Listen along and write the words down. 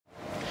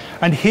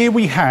And here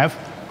we have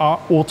our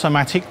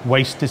automatic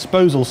waste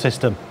disposal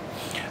system.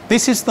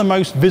 This is the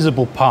most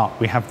visible part.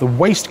 We have the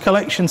waste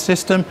collection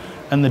system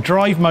and the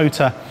drive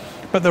motor,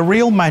 but the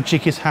real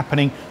magic is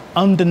happening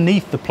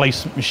underneath the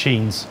placement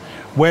machines,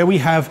 where we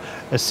have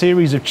a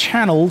series of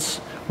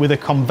channels with a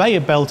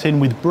conveyor belt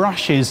in with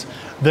brushes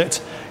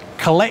that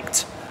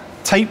collect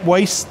tape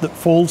waste that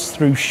falls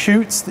through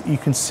chutes that you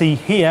can see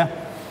here,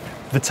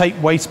 the tape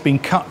waste being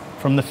cut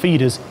from the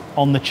feeders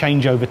on the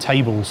changeover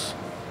tables.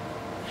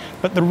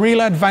 But the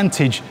real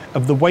advantage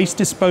of the waste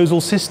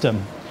disposal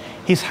system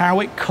is how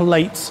it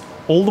collates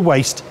all the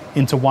waste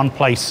into one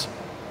place.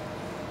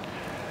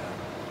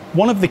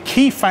 One of the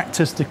key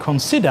factors to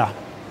consider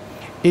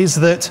is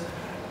that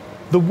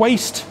the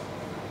waste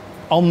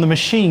on the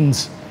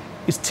machines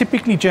is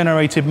typically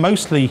generated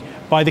mostly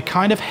by the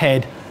kind of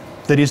head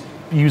that is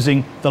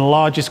using the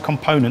largest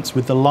components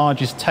with the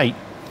largest tape.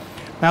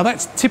 Now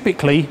that's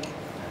typically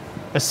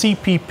a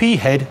CPP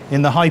head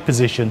in the high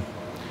position.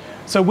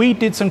 So we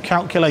did some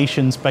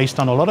calculations based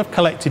on a lot of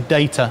collected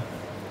data,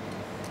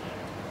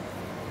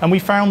 and we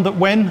found that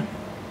when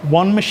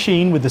one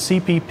machine with the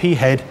CPP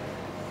head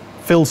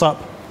fills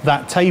up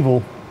that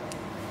table,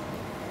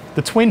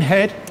 the twin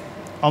head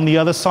on the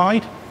other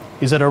side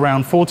is at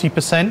around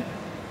 40%,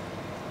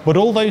 but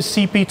all those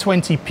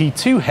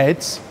CP20P2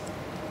 heads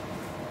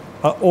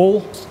are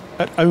all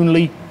at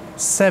only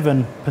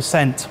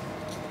 7%.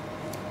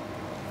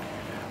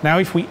 Now,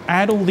 if we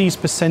add all these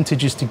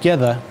percentages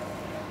together,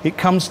 it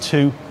comes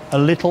to a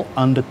little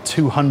under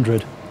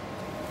 200.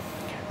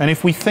 And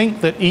if we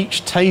think that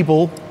each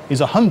table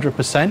is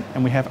 100%,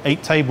 and we have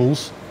 8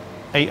 tables,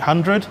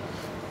 800,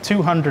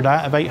 200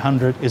 out of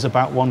 800 is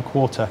about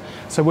 1/4.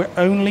 So we're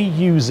only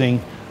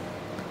using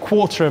a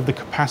quarter of the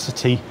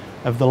capacity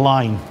of the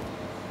line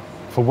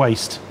for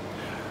waste.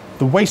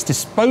 The waste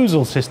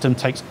disposal system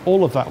takes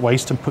all of that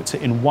waste and puts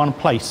it in one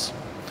place.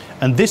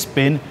 And this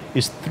bin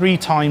is 3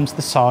 times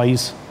the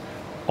size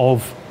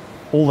of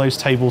all those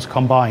tables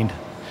combined.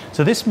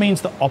 So this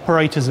means that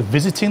operators are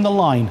visiting the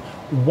line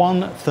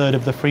 1/3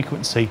 of the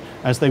frequency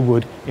as they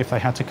would if they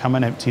had to come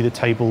and empty the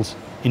tables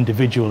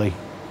individually.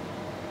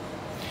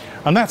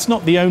 And that's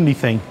not the only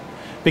thing,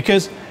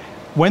 because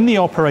when the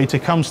operator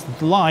comes to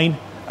the line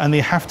and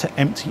they have to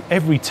empty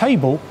every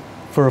table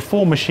for a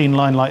 4-machine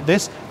line like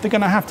this, they're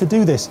going to have to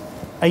do this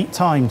 8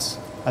 times.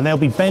 And they'll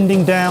be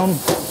bending down,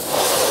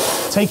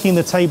 taking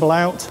the table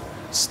out,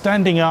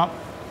 standing up,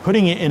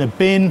 putting it in a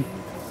bin,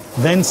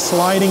 then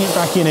sliding it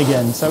back in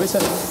again. So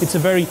it's a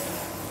very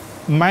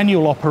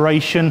manual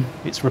operation,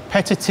 it's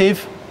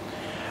repetitive,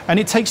 and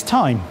it takes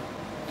time.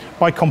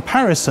 By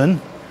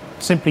comparison,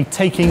 simply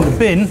taking the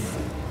bin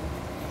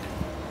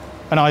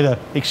and either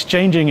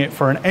exchanging it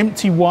for an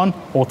empty one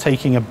or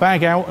taking a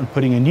bag out and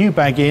putting a new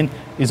bag in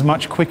is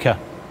much quicker.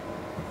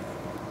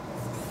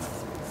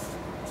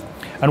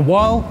 And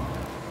while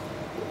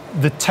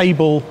the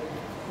table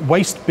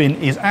waste bin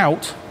is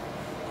out,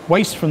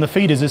 waste from the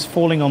feeders is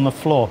falling on the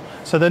floor.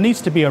 So there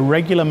needs to be a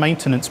regular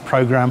maintenance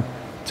program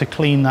to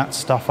clean that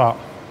stuff up.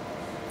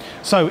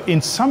 So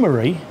in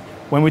summary,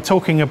 when we're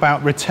talking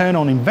about return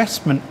on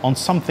investment on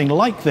something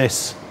like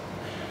this,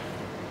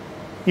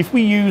 if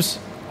we use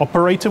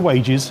operator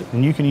wages,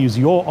 and you can use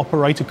your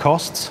operator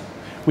costs,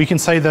 we can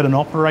say that an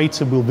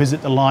operator will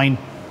visit the line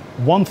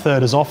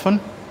 1/3 as often,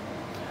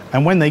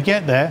 and when they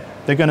get there,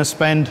 they're going to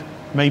spend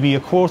maybe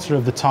 1/4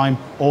 of the time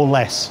or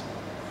less.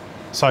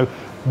 So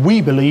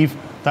we believe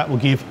that will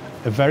give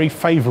a very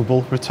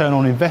favorable return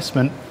on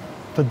investment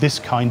for this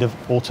kind of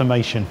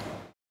automation.